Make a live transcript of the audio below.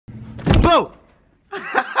Whoa!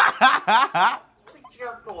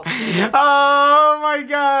 Oh my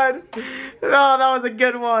god. No, that was a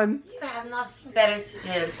good one. You have nothing better to do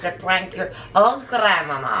except prank your old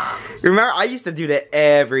grandmama. Remember, I used to do that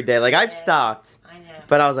every day. Like, I've stopped. I know.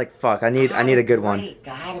 But I was like, fuck, I need a good one. I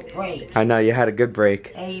had a break. I know, you had a good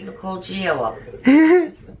break. Hey, you called Gio up.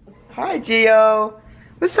 Hi, Gio.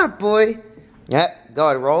 What's up, boy? Yeah, go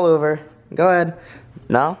ahead, roll over. Go ahead.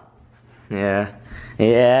 No? Yeah.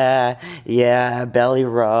 Yeah, belly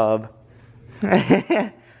rub.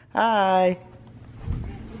 Hi.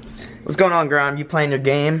 What's going on, Graham? You playing your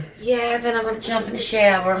game? Yeah, then I'm gonna jump in the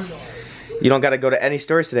shower. You don't gotta go to any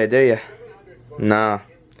stores today, do you? No.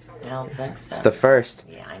 I don't think so. It's the first.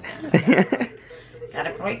 Yeah, I know. Got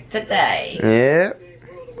a break today. Yeah.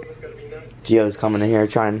 Gio's coming in here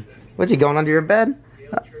trying. What's he going under your bed?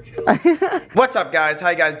 What's up, guys? How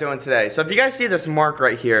you guys doing today? So if you guys see this mark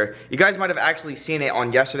right here, you guys might have actually seen it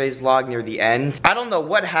on yesterday's vlog near the end. I don't know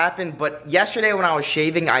what happened, but yesterday when I was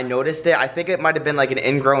shaving, I noticed it. I think it might have been like an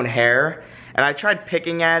ingrown hair, and I tried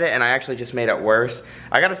picking at it, and I actually just made it worse.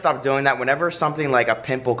 I gotta stop doing that. Whenever something like a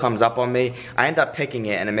pimple comes up on me, I end up picking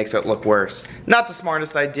it, and it makes it look worse. Not the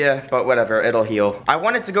smartest idea, but whatever, it'll heal. I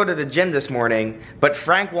wanted to go to the gym this morning, but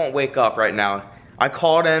Frank won't wake up right now. I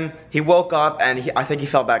called him, he woke up, and I think he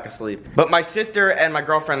fell back asleep. But my sister and my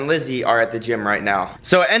girlfriend Lizzie are at the gym right now.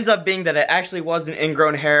 So it ends up being that it actually was an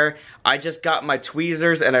ingrown hair. I just got my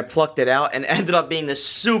tweezers and I plucked it out, and it ended up being this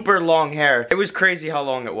super long hair. It was crazy how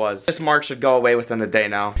long it was. This mark should go away within a day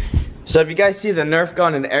now. So if you guys see the Nerf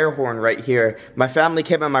gun and air horn right here, my family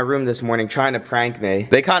came in my room this morning trying to prank me.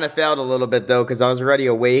 They kind of failed a little bit though, because I was already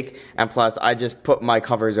awake, and plus I just put my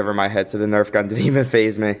covers over my head so the Nerf gun didn't even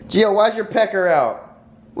faze me. Gio, why's your pecker out?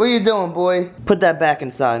 What are you doing, boy? Put that back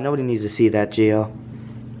inside. Nobody needs to see that, Gio.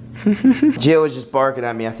 Gio was just barking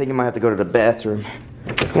at me. I think he might have to go to the bathroom.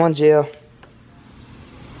 Come on, Gio.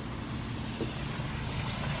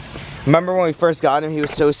 Remember when we first got him, he was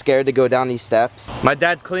so scared to go down these steps? My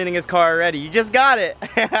dad's cleaning his car already. You just got it.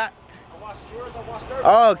 I washed yours, I washed hers.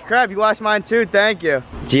 Oh, crap, you washed mine too, thank you.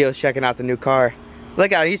 Gio's checking out the new car.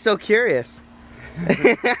 Look out, he's so curious.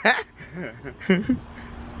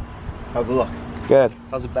 How's it look? Good.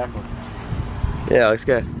 How's it back look? Yeah, looks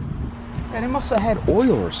good. Man, it must have had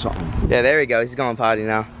oil or something. Yeah, there we go, he's going potty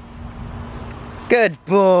now. Good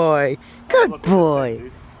boy, good boy.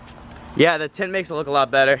 Yeah, the tint makes it look a lot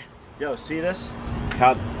better. Yo, see this?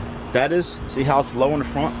 How that is? See how it's low in the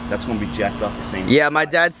front? That's gonna be jacked up the same. Yeah, my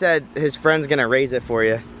dad said his friend's gonna raise it for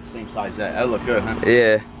you. Same size that. That'll look good, huh?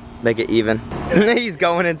 Yeah, make it even. He's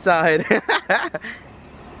going inside.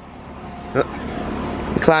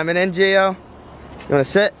 Climbing in, Gio. You wanna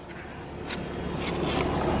sit?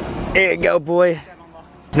 There you go, boy.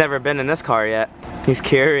 He's never been in this car yet. He's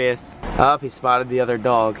curious. Oh, he spotted the other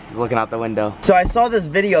dog. He's looking out the window. So I saw this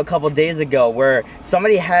video a couple days ago where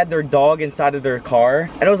somebody had their dog inside of their car,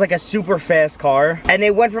 and it was like a super fast car, and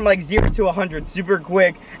they went from like 0 to 100 super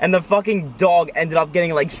quick, and the fucking dog ended up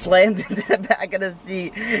getting like slammed into the back of the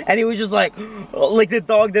seat, and he was just like the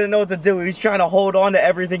dog didn't know what to do. He was trying to hold on to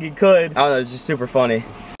everything he could. I don't know, it was just super funny.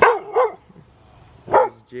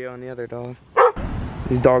 There's Gio and the other dog.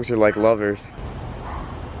 These dogs are like lovers.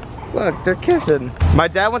 Look, they're kissing. My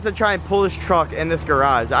dad wants to try and pull his truck in this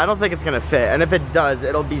garage. I don't think it's gonna fit, and if it does,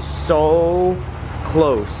 it'll be so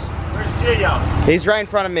close. Where's Gio? He's right in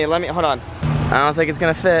front of me. Let me, hold on. I don't think it's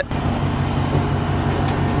gonna fit.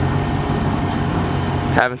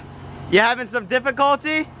 You having some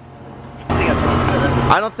difficulty?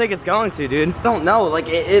 I don't think it's going to, dude. I don't know, like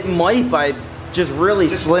it might by just really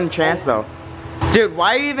slim chance though. Dude,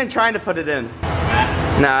 why are you even trying to put it in?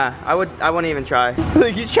 Nah, I wouldn't even try.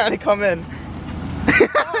 He's trying to come in.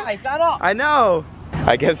 I got up. I know.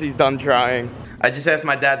 I guess he's done trying. I just asked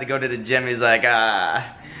my dad to go to the gym. He's like,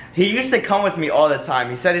 he used to come with me all the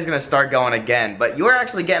time. He said he's gonna start going again, but you were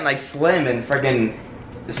actually getting like slim and freaking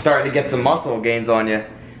starting to get some muscle gains on you.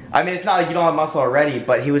 I mean, it's not like you don't have muscle already,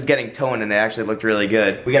 but he was getting toned and it actually looked really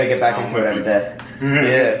good. We gotta get back into it every day.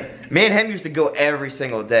 Yeah. Me and him used to go every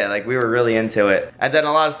single day, like we were really into it. And then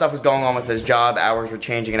a lot of stuff was going on with his job, hours were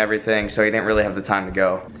changing and everything, so he didn't really have the time to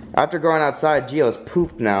go. After going outside, Gio's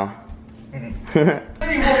pooped now.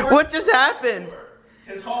 What just happened?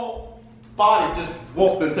 His whole body just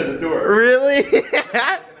wolfed into the door. Really?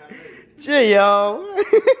 Gio.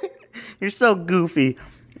 You're so goofy.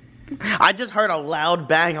 I just heard a loud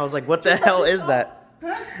bang, I was like, what the hell is that?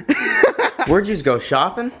 Where'd you go,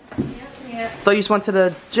 shopping? Yeah. I thought you just went to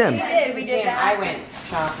the gym. We did that. I went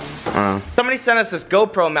shopping. Somebody somebody sent us this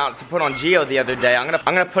GoPro mount to put on Gio the other day. I'm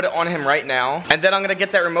gonna put it on him right now. And then I'm gonna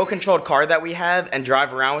get that remote controlled car that we have and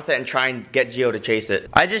drive around with it and try and get Gio to chase it.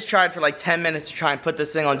 I just tried for like 10 minutes to try and put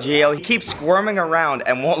this thing on Gio. He keeps squirming around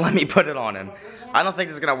and won't let me put it on him. I don't think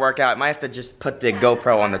this is gonna work out. I might have to just put the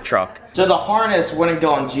GoPro on the truck. So the harness wouldn't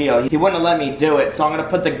go on Gio. He wouldn't let me do it. So I'm gonna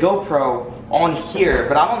put the GoPro on here,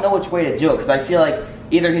 but I don't know which way to do it because I feel like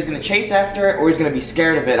either he's gonna chase after it or he's gonna be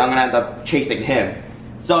scared of it. I'm gonna end up chasing him.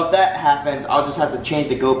 So if that happens, I'll just have to change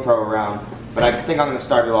the GoPro around. But I think I'm gonna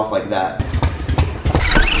start it off like that.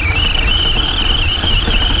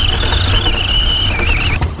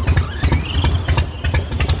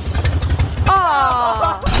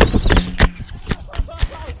 Oh!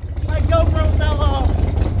 My GoPro fell off.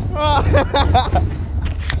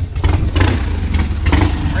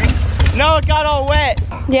 No, it got all wet.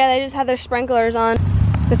 Yeah, they just had their sprinklers on.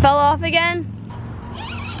 It fell off again.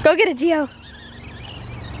 Go get it, Gio.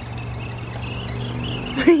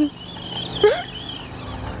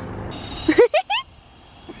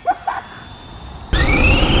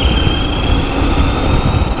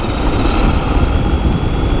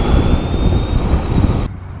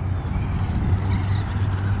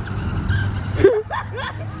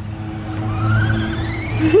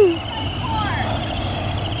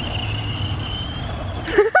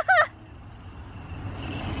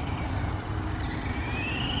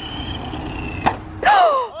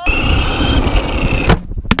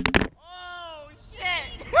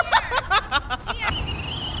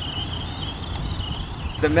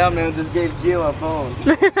 The mailman just gave Gio a phone.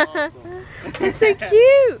 Awesome. It's so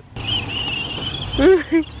cute.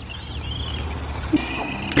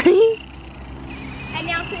 And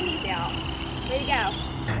now Cindy's out. Way to go.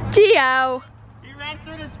 Gio. He ran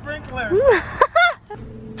through the sprinkler.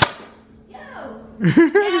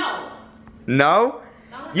 No. No?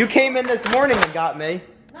 You came in this morning and got me.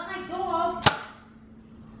 Not my dog.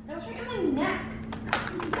 That was right on my neck.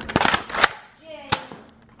 Yay.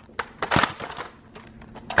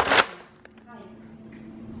 Hi.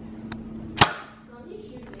 Don't you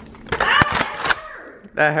shoot me. Ah,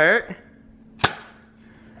 That hurt?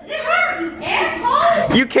 it hurt, you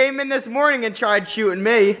asshole! You came in this morning and tried shooting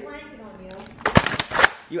me. Blanket on you.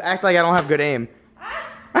 You act like I don't have good aim.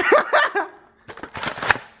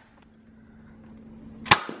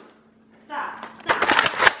 Stop. Stop.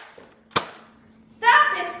 Stop,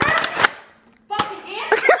 it's hurting! Fucking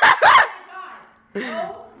answer! Oh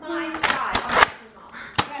my god. Oh my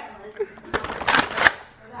god.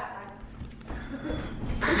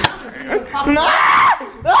 Stop! No!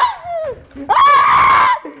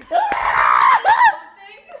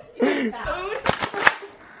 It's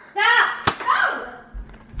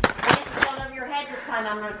going over your head this time.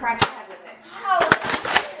 I'm gonna crack your head with it.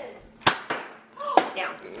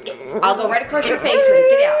 Down. I'll go right across your face with it.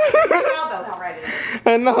 Get out. Look at your elbow, how red it is.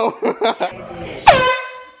 I know.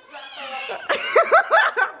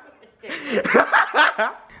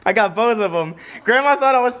 I got both of them. Grandma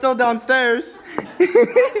thought I was still downstairs.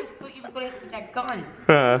 I just thought you were going to hit that gun.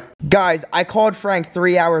 Guys, I called Frank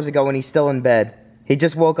 3 hours ago and he's still in bed. He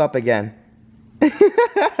just woke up again.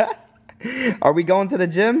 Are we going to the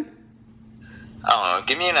gym? I don't know,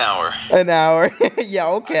 give me an hour. An hour? Yeah,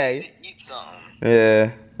 okay. Eat something.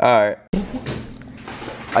 Yeah, alright.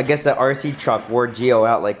 I guess that RC truck wore Gio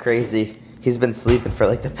out like crazy. He's been sleeping for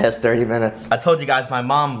like the past 30 minutes. I told you guys my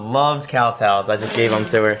mom loves cow towels. I just gave them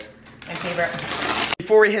to her. My favorite.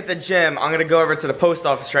 Before we hit the gym, I'm gonna go over to the post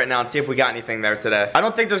office right now and see if we got anything there today. I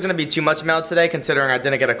don't think there's gonna be too much mail today considering I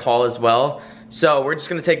didn't get a call as well. So we're just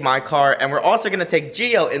gonna take my car and we're also gonna take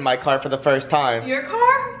Gio in my car for the first time. Your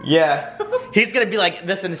car? Yeah. He's gonna be like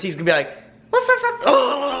this and he's gonna be like,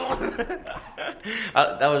 oh.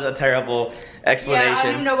 That was a terrible explanation. Yeah, I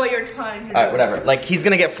don't know what you're trying to do. Alright, whatever. Like, he's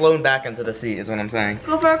gonna get flown back into the seat is what I'm saying.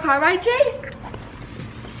 Go for a car ride, Jay?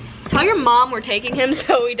 Tell your mom we're taking him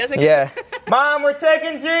so he doesn't Yeah. Mom, we're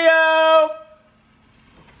taking Gio!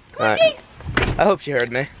 Come on, Jay. I hope she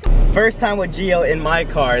heard me. First time with Gio in my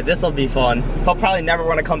car. This'll be fun. He'll probably never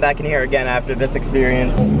want to come back in here again after this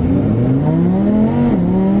experience.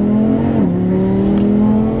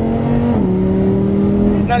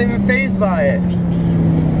 He's not even fazed by it.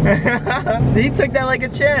 He took that like a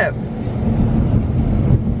champ.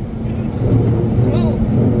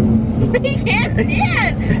 He can't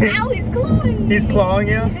stand. Ow, he's clawing me. He's clawing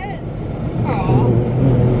you?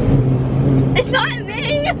 Aww. It's not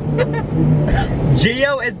me.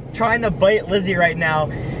 Gio is trying to bite Lizzie right now.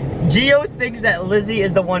 Gio thinks that Lizzie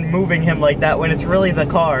is the one moving him like that when it's really the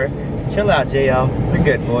car. Chill out, Gio. You're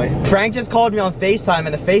good, boy. Frank just called me on FaceTime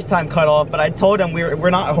and the FaceTime cut off, but I told him we're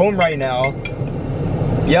not home right now.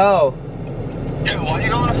 Yo. Dude, why are you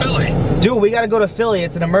going to Philly? Dude, we gotta go to Philly.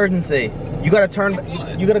 It's an emergency. You gotta turn.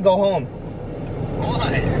 You gotta go home.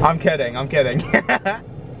 Why? I'm kidding. I'm kidding.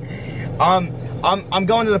 I'm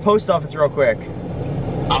going to the post office real quick.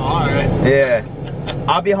 Oh, alright. Yeah.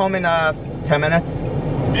 I'll be home in 10 minutes.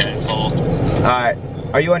 Yeah, sold. Alright.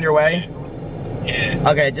 Are you on your way? Yeah.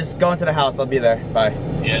 Okay, just go into the house. I'll be there. Bye.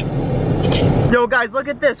 Yeah. Yo, guys, look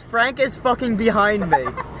at this. Frank is fucking behind me.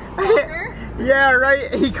 Yeah,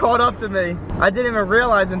 right? He caught up to me. I didn't even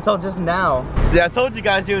realize until just now. See, I told you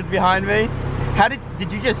guys he was behind me. How did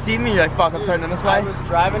you just see me? You're like, fuck, I'm turning this way? I was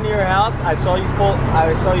driving to your house. I saw you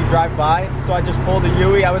drive by. So I just pulled a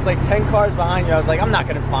Yui. I was like 10 cars behind you. I was like, I'm not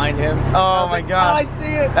gonna find him. Oh my god. Oh, I see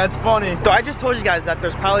it. That's funny. So I just told you guys that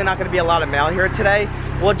there's probably not gonna be a lot of mail here today.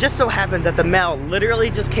 Well, it just so happens that the mail literally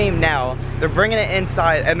just came now. They're bringing it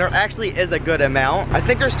inside and there actually is a good amount. I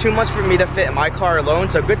think there's too much for me to fit in my car alone.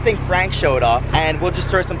 So good thing Frank showed up and we'll just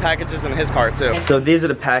throw some packages in his car too. So these are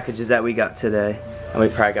the packages that we got today. And we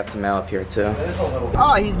probably got some mail up here too.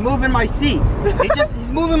 Oh, he's moving my seat. He's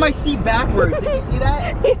moving my seat backwards. Did you see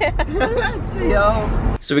that? Yeah.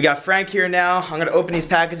 Geo. So we got Frank here now. I'm gonna open these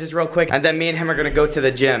packages real quick and then me and him are gonna go to the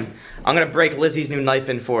gym. I'm gonna break Lizzie's new knife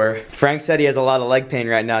in for her. Frank said he has a lot of leg pain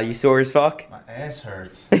right now. You sore as fuck? My ass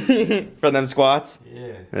hurts. From them squats?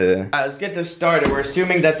 Yeah. Yeah. Alright, let's get this started. We're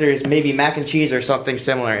assuming that there's maybe mac and cheese or something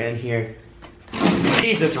similar in here.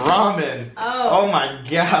 Jeez, it's ramen. Oh my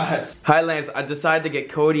gosh. Hi Lance, I decided to get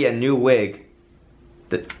Cody a new wig.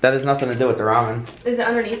 That has nothing to do with the ramen. Is it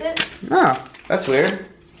underneath it? Oh, that's weird.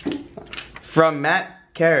 From Matt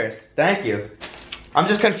Karras, thank you. I'm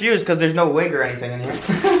just confused because there's no wig or anything in here.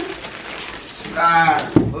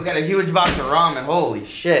 We got a huge box of ramen, holy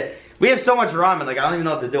shit. We have so much ramen, like I don't even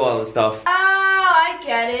know what to do all this stuff. Oh, I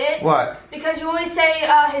get it. What? Because you always say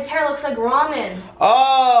his hair looks like ramen.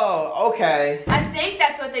 Oh, okay. I think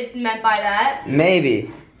that's what they meant by that.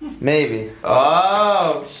 Maybe. Maybe.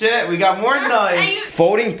 Oh, shit, we got more knives.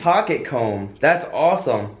 Folding pocket comb. That's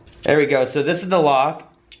awesome. There we go. So this is the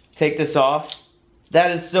lock. Take this off.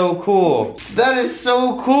 That is so cool. That is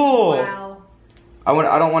so cool. Wow.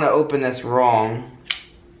 I don't want to open this wrong.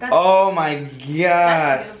 Oh my gosh.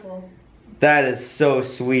 That's beautiful. That is so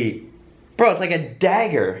sweet. Bro, it's like a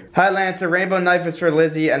dagger. Hi Lance, the rainbow knife is for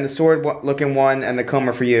Lizzie and the sword looking one and the comb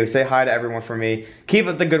are for you. Say hi to everyone for me. Keep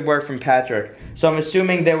up the good work from Patrick. So I'm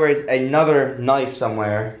assuming there was another knife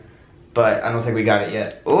somewhere, but I don't think we got it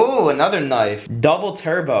yet. Ooh, another knife. Double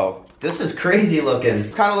turbo. This is crazy looking.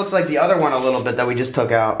 It kind of looks like the other one a little bit that we just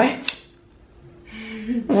took out. What?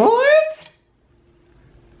 What?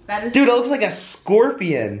 That is Dude, it looks like a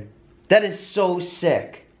scorpion. That is so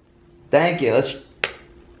sick. Thank you. Let's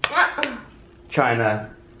try and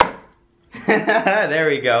there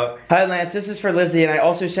we go. Hi Lance, this is for Lizzie and I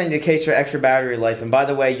also sent you a case for extra battery life. And by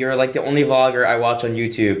the way, you're like the only vlogger I watch on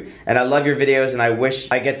YouTube. And I love your videos and I wish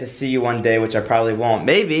I get to see you one day, which I probably won't.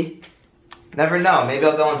 Maybe. Never know. Maybe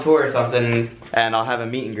I'll go on tour or something and I'll have a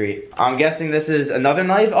meet and greet. I'm guessing this is another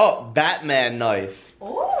knife? Oh, Batman knife.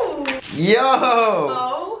 Ooh. Yo!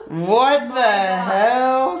 Oh. What the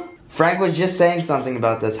hell? Frank was just saying something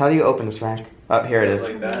about this. How do you open this, Frank? Oh, here it is.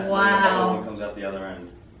 Like that. Wow. One comes out the other end.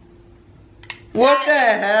 What the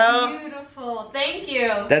That is hell? Beautiful. Thank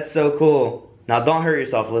you. That's so cool. Now don't hurt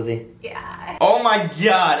yourself, Lizzie. Yeah. Oh my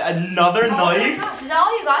god, another Oh knife? my gosh, is that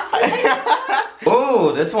all you got today?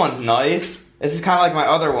 Oh, this one's nice. This is kind of like my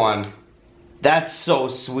other one. That's so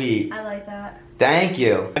sweet. I like that. Thank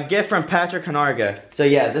you. A gift from Patrick Hanarga. So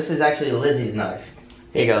yeah, this is actually Lizzie's knife.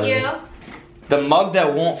 Here you go, Lizzie. Thank you. The mug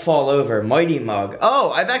that won't fall over, mighty mug.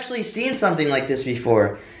 Oh, I've actually seen something like this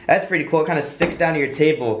before. That's pretty cool. It kind of sticks down to your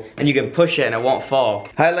table and you can push it and it won't fall.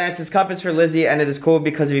 Hi Lance, this cup is for Lizzie and it is cool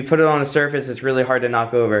because if you put it on a surface, it's really hard to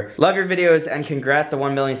knock over. Love your videos and congrats to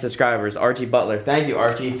 1 million subscribers. Archie Butler. Thank you,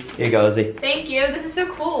 Archie. Here you go, Lizzie. Thank you. This is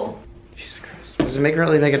so cool. Jesus Christ. Does it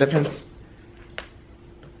really make a difference?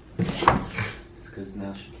 It's because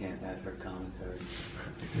now she can't add her commentary.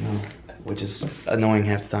 No, which is annoying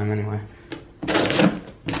half the time anyway. I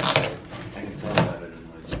can tell that it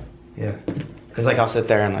annoys you. Yeah. Because like I'll sit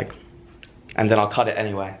there and like, and then I'll cut it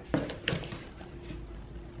anyway.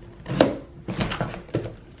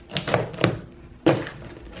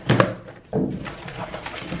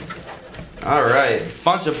 Alright,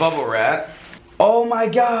 bunch of bubble wrap. Oh my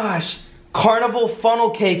gosh, carnival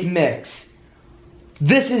funnel cake mix.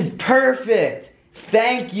 This is perfect.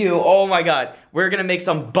 Thank you. Oh my god. We're gonna make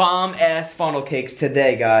some bomb ass funnel cakes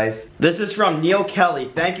today, guys. This is from Neil Kelly.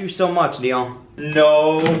 Thank you so much, Neil.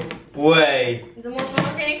 No way. Is it more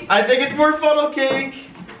funnel cake? I think it's more funnel cake.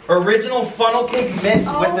 Original funnel cake mixed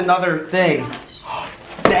with another thing. Gosh.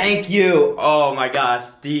 Thank you. Oh my gosh,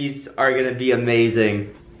 these are gonna be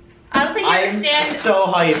amazing. I don't think you understand. I'm so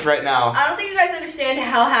hyped right now. I don't think you guys understand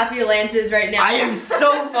how happy Lance is right now. I am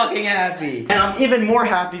so fucking happy. And I'm even more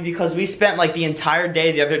happy because we spent like the entire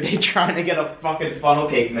day the other day trying to get a fucking funnel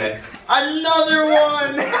cake mix. Another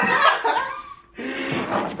one!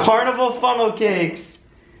 Carnival funnel cakes.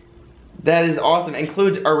 That is awesome.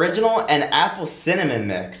 Includes original and apple cinnamon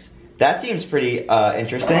mix. That seems pretty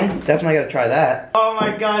interesting. Definitely gotta try that. Oh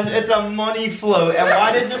my gosh, it's a money float. And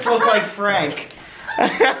why does this look like Frank?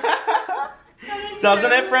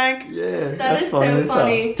 Doesn't it, Frank? Yeah. That is so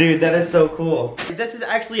funny. Dude, that is so cool. This is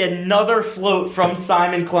actually another float from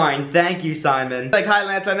Simon Klein. Thank you, Simon. Like, hi,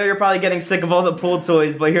 Lance. I know you're probably getting sick of all the pool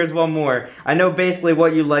toys, but here's one more. I know basically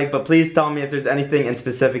what you like, but please tell me if there's anything in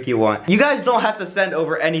specific you want. You guys don't have to send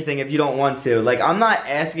over anything if you don't want to. Like, I'm not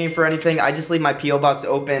asking for anything. I just leave my P.O. box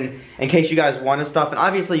open in case you guys wanted stuff. And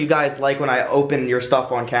obviously, you guys like when I open your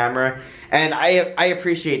stuff on camera. And I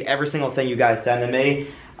appreciate every single thing you guys send to me.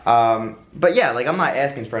 But yeah, like I'm not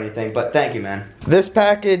asking for anything, but thank you, man. This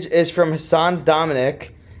package is from Hassan's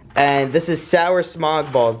Dominic, and this is sour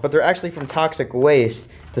smog balls, but they're actually from Toxic Waste,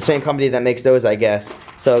 the same company that makes those, I guess.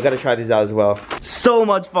 So gotta try these out as well. So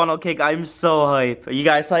much funnel cake, I'm so hype. Are you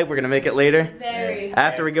guys hype? We're gonna make it later? Very.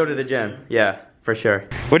 After we go to the gym, yeah, for sure.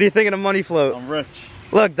 What do you think of the money float? I'm rich.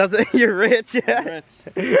 Look, doesn't you're rich? Yeah. I'm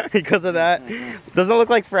rich. Because of that. Doesn't it look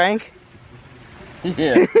like Frank?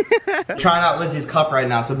 Yeah. Trying out Lizzie's cup right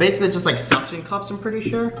now. So basically it's just like suction cups, I'm pretty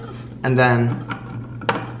sure. And then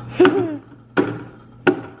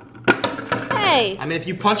Hey. I mean, if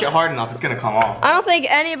you punch it hard enough, it's gonna come off. I don't think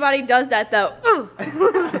anybody does that though.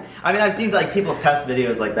 I mean, I've seen like people test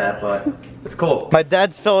videos like that, but it's cool. My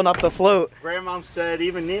dad's filling up the float. Grandmom said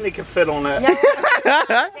even Nina can fit on that.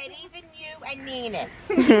 Said even you and Nina.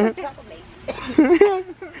 You trouble me.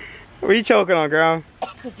 What are you choking on, Grandma?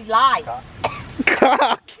 Because he lies.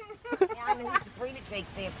 Cock. Yeah, I know who Sabrina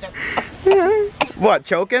takes after. What,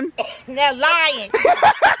 choking? No, lying.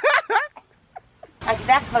 I said,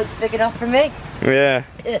 that float's big enough for me. Yeah.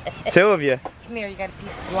 Two of you. Come here, you got a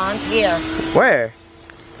piece of blonde hair. Where?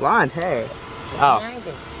 Blonde hair. Oh, Behind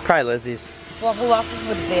it. probably Lizzie's. Well, who else's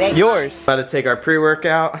would it be? They Yours. About to take our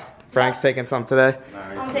pre-workout. Frank's taking some today.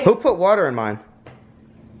 Who put water in mine?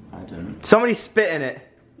 I didn't. Somebody spit in it.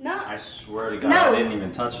 No. I swear to God, No. I didn't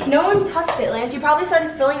even touch it. No one touched it, Lance. You probably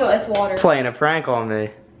started filling it with water. Playing a prank on me.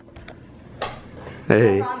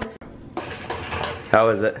 Hey. How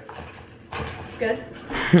is it? Good.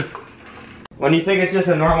 When you think it's just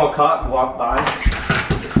a normal cup, walk by.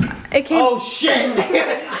 It came. Oh shit!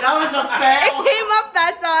 That was a fail! It came up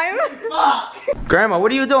that time. Fuck! Grandma,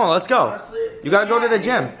 what are you doing? Let's go. You gotta go to the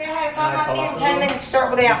gym. Go ahead, if I'm not there in 10 minutes, start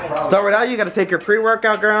without me. Start without you, gotta take your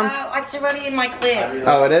pre-workout, Grandma. It's already in my class.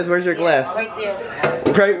 Oh, it is? Where's your glass? Right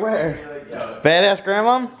there. Right where? Badass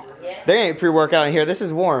Grandma? Yeah. There ain't pre-workout in here, this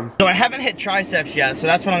is warm. So I haven't hit triceps yet, so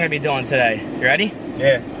that's what I'm gonna be doing today. You ready?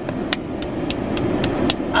 Yeah.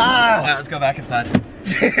 Alright, let's go back inside.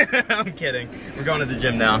 I'm kidding. We're going to the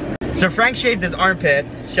gym now. So Frank shaved his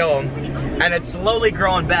armpits, show him, and it's slowly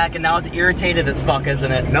growing back, and now it's irritated as fuck,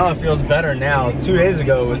 isn't it? No, it feels better now. 2 days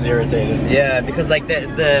ago it was irritated. Yeah, because like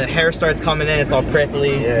the hair starts coming in, it's all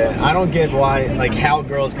prickly. Yeah, I don't get why, like how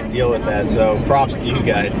girls can deal with that, so props to you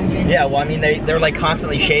guys. Yeah, well I mean they're like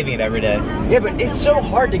constantly shaving it every day. Yeah, but it's so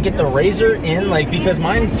hard to get the razor in, like, because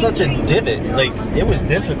mine's such a divot. Like, it was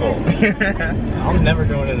difficult. I'm never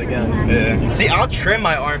doing it again. Yeah. See, I'll trim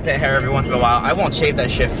my armpit hair every once in a while. I won't shave that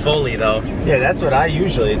shit fully though. Yeah, that's what I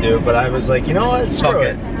usually do, but I was like, you know what, screw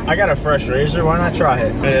it. I got a fresh razor, why not try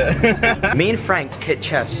it? Yeah. Me and Frank hit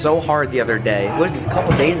chest so hard the other day. It was a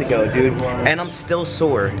couple days ago, dude, and I'm still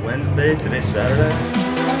sore. Wednesday, today's Saturday.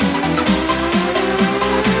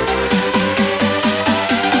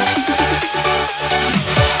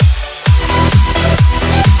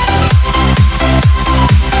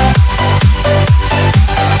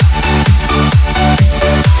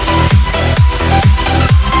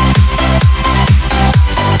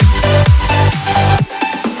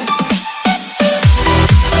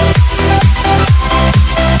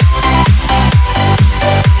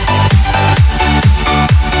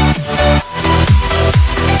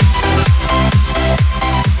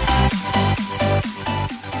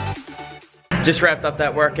 Just wrapped up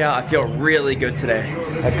that workout. I feel really good today.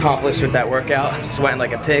 Accomplished with that workout. I'm sweating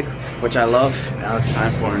like a pig, which I love. Now it's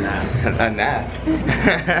time for a nap. A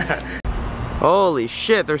nap. Holy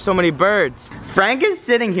shit, there's so many birds. Frank is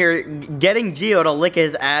sitting here getting Gio to lick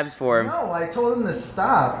his abs for him. No, I told him to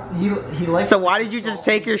stop. He likes. So why did you just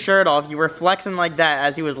take your shirt off? You were flexing like that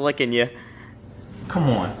as he was licking you. Come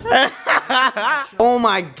on. Oh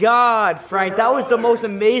my God, Frank, that was the most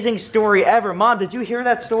amazing story ever. Mom, did you hear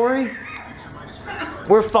that story?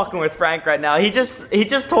 We're fucking with Frank right now. He just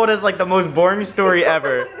told us like the most boring story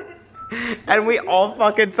ever. And we all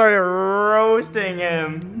fucking started roasting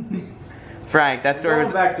him. Frank, that story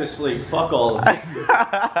was back to sleep. Fuck all of it.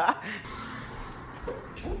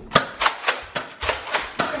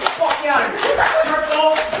 Fuck out of here.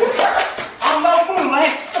 I'm no fool,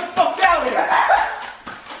 Lance. Get the fuck out of here.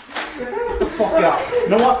 Get the fuck out. You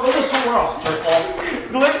know what? Go live somewhere else,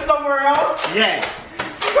 jerk-off. Live somewhere else? Yeah. Get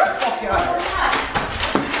the fuck out.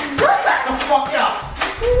 Get the fuck out.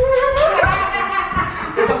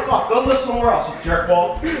 Get the fuck. Go live somewhere else, you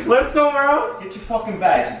jerk-off. Live somewhere else? Get your fucking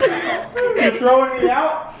bags, you jerk-off. You're throwing me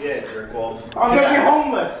out? Yeah, jerk-off. I'm gonna be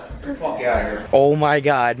homeless. Get the fuck out of here. Oh my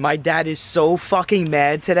God, my dad is so fucking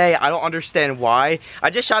mad today. I don't understand why. I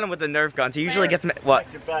just shot him with a Nerf gun, so he usually gets mad. What?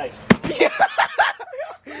 Your bags.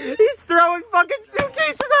 He's throwing fucking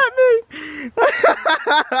suitcases at me.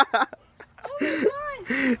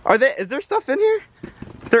 Are they? Is there stuff in here?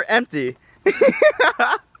 They're empty.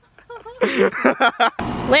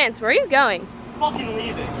 Lance, where are you going? Fucking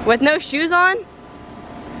leaving. With no shoes on?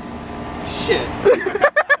 Shit.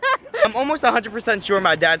 I'm almost 100% sure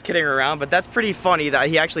my dad's kidding around, but that's pretty funny that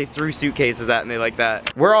he actually threw suitcases at me like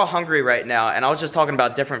that. We're all hungry right now, and I was just talking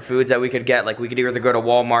about different foods that we could get. Like we could either go to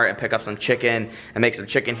Walmart and pick up some chicken and make some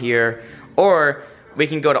chicken here, or we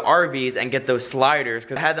can go to Arby's and get those sliders,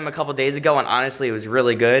 because I had them a couple days ago and honestly it was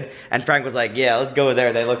really good. And Frank was like, yeah, let's go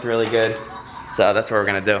there. They looked really good. So that's what we're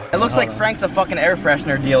gonna do. It looks like Frank's a fucking air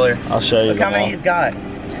freshener dealer. I'll show you. Look how many he's got.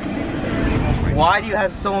 Why do you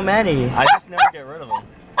have so many? I just never get rid of them.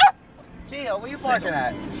 Gio, what are you barking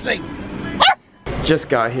at? Sing. Just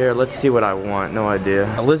got here. Let's see what I want. No idea.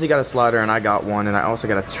 Lizzie got a slider and I got one, and I also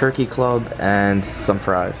got a turkey club and some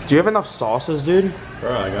fries. Do you have enough sauces, dude?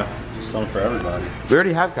 Bro, I got some for everybody. We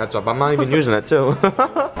already have ketchup. I'm not even using it too.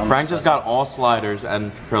 Frank just got all sliders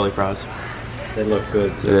and curly fries. They look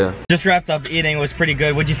good too. Yeah. Just wrapped up eating. It was pretty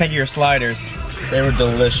good. What'd you think of your sliders? They were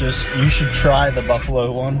delicious. You should try the buffalo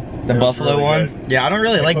one. The buffalo really one? good. Yeah, I don't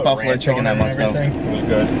really They like put buffalo ranch chicken on that it much and though. everything. It was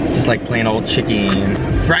good. Just like plain old chicken.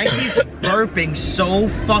 Frankie's burping so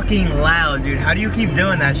fucking loud, dude. How do you keep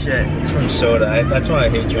doing that shit? It's from soda. That's why I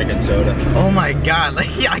hate drinking soda. Oh my God, like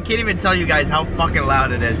I can't even tell you guys how fucking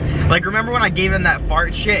loud it is. Like remember when I gave him that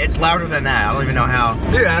fart shit? It's louder than that. I don't even know how.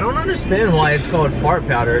 Dude, I don't understand why it's called fart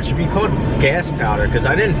powder. It should be called gas powder, because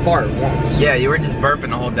I didn't fart once. Yeah, you were just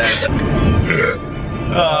burping the whole day.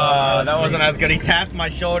 That wasn't as good. He tapped my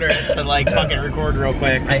shoulder to like fucking record real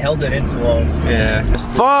quick. I held it in too long. Yeah.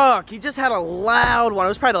 Fuck, he just had a loud one. It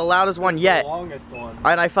was probably the loudest one yet. The longest one.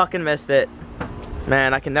 And I fucking missed it.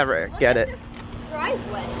 Man, I can never get it.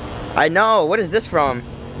 Driveway. I know, what is this from?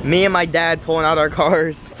 Me and my dad pulling out our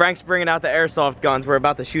cars. Frank's bringing out the airsoft guns. We're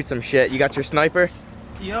about to shoot some shit. You got your sniper?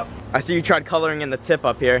 Yep. I see you tried coloring in the tip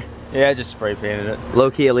up here. Yeah, I just spray painted it.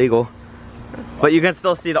 Low-key illegal. But you can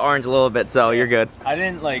still see the orange a little bit, so you're good. I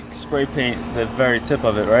didn't like spray paint the very tip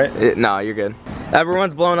of it, right? No, you're good.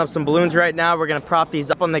 Everyone's blowing up some balloons right now. We're gonna prop these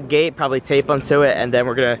up on the gate, probably tape them to it, and then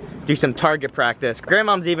we're gonna do some target practice.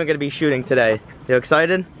 Grandmom's even gonna be shooting today. You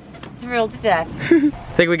excited? Thrilled to death. I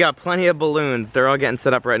think we got plenty of balloons. They're all getting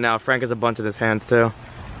set up right now. Frank has a bunch in his hands too.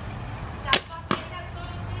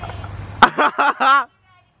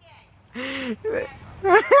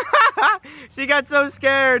 She got so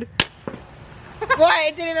scared. What?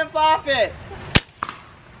 It didn't even pop it.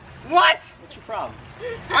 What? What's your problem?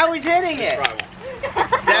 I was hitting it.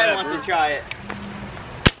 Dad wants to try it.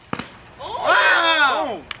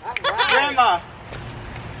 Wow! Right. Grandma.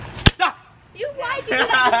 You lied to me. You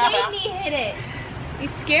made me hit it. You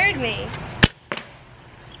scared me.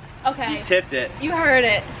 Okay. You tipped it. You heard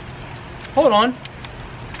it. Hold on.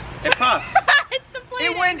 It popped. It's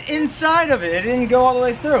deflating. It went inside of it. It didn't go all the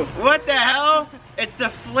way through. What the hell? It's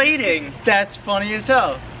deflating. That's funny as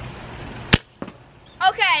hell.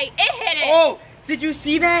 Okay, it hit it. Oh, did you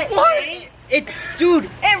see that? What? It, dude.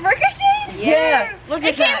 It ricocheted? Yeah. Look at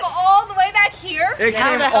It came that. all the way back here? It How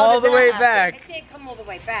came the hell all did the that way happen? back. It can't come all the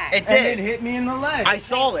way back. It And it did. hit me in the leg. I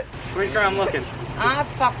saw it. Where's Grandma looking? Ah,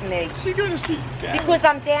 fuck me. She gonna see that. Because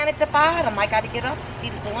I'm down at the bottom. I gotta get up to see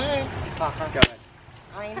the balloons. Fucker. Go ahead.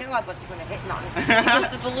 I knew I wasn't gonna hit nothing.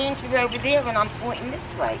 Because the balloons were over there and I'm pointing this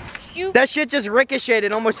way. Shoot. That shit just ricocheted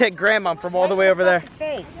and almost hit Grandma from all the way over there.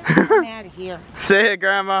 Face. I'm out of here. Say it,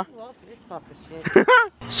 Grandma. Too old for this fucking shit.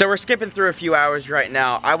 So we're skipping through a few hours right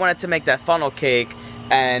now. I wanted to make that funnel cake,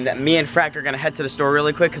 and me and Frank are gonna head to the store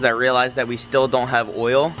really quick because I realized that we still don't have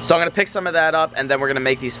oil. So I'm gonna pick some of that up and then we're gonna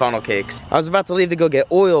make these funnel cakes. I was about to leave to go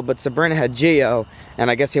get oil, but Sabrina had Gio,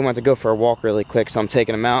 and I guess he wanted to go for a walk really quick, so I'm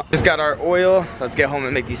taking him out. Just got our oil. Let's get home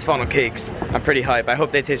and make these funnel cakes. I'm pretty hype. I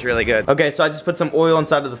hope they taste really good. Okay, so I just put some oil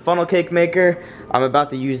inside of the funnel cake maker. I'm about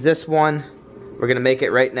to use this one. We're gonna make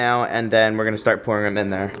it right now, and then we're gonna start pouring them in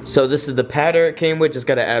there. So this is the batter it came with. Just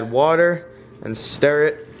gotta add water and stir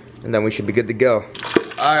it, and then we should be good to go.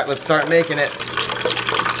 All right, let's start making it.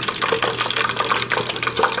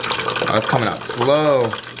 Oh, it's coming out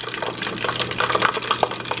slow.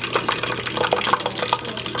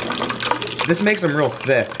 This makes them real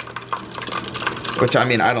thick, which I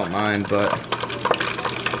mean, I don't mind, but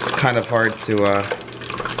it's kind of hard to,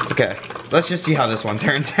 okay, let's just see how this one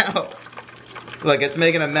turns out. Look, it's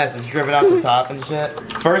making a mess. It's dripping out the top and shit.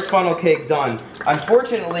 First funnel cake done.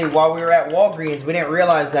 Unfortunately, while we were at Walgreens, we didn't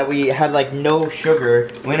realize that we had like no sugar.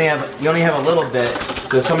 We only have a little bit,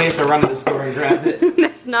 so somebody has to run to the store and grab it.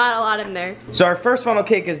 There's not a lot in there. So our first funnel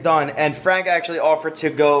cake is done, and Frank actually offered to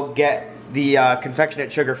go get the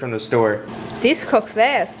confectionate sugar from the store. These cook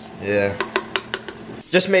fast. Yeah.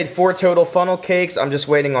 Just made 4 total funnel cakes. I'm just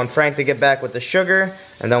waiting on Frank to get back with the sugar,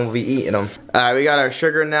 and then we'll be eating them. Alright, we got our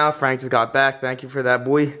sugar now. Frank just got back. Thank you for that,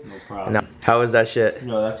 boy. No problem. How was that shit?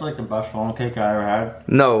 Yo, that's like the best funnel cake I ever had.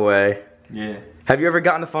 No way. Yeah. Have you ever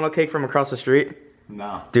gotten a funnel cake from across the street?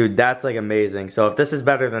 No. Dude, that's like amazing. So if this is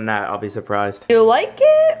better than that, I'll be surprised. You like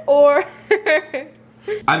it, or?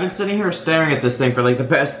 I've been sitting here staring at this thing for like the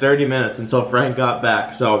past 30 minutes until Frank got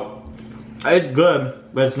back, so it's good,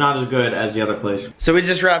 but it's not as good as the other place. So we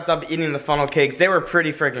just wrapped up eating the funnel cakes. They were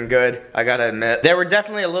pretty freaking good, I gotta admit. They were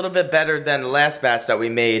definitely a little bit better than the last batch that we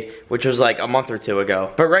made, which was like a month or 2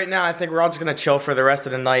 ago. But right now, I think we're all just gonna chill for the rest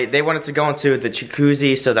of the night. They wanted to go into the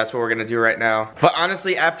jacuzzi, so that's what we're gonna do right now. But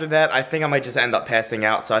honestly, after that, I think I might just end up passing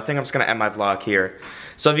out, so I think I'm just gonna end my vlog here.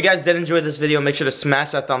 So if you guys did enjoy this video, make sure to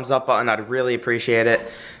smash that thumbs up button. I'd really appreciate it.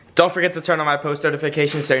 Don't forget to turn on my post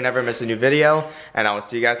notifications so you never miss a new video, and I will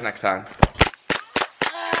see you guys next time.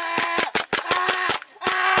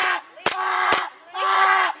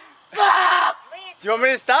 Do you want me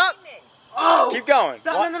to stop? Oh! Keep going.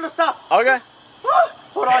 Stop, no, stop. Okay.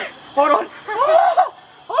 Hold on.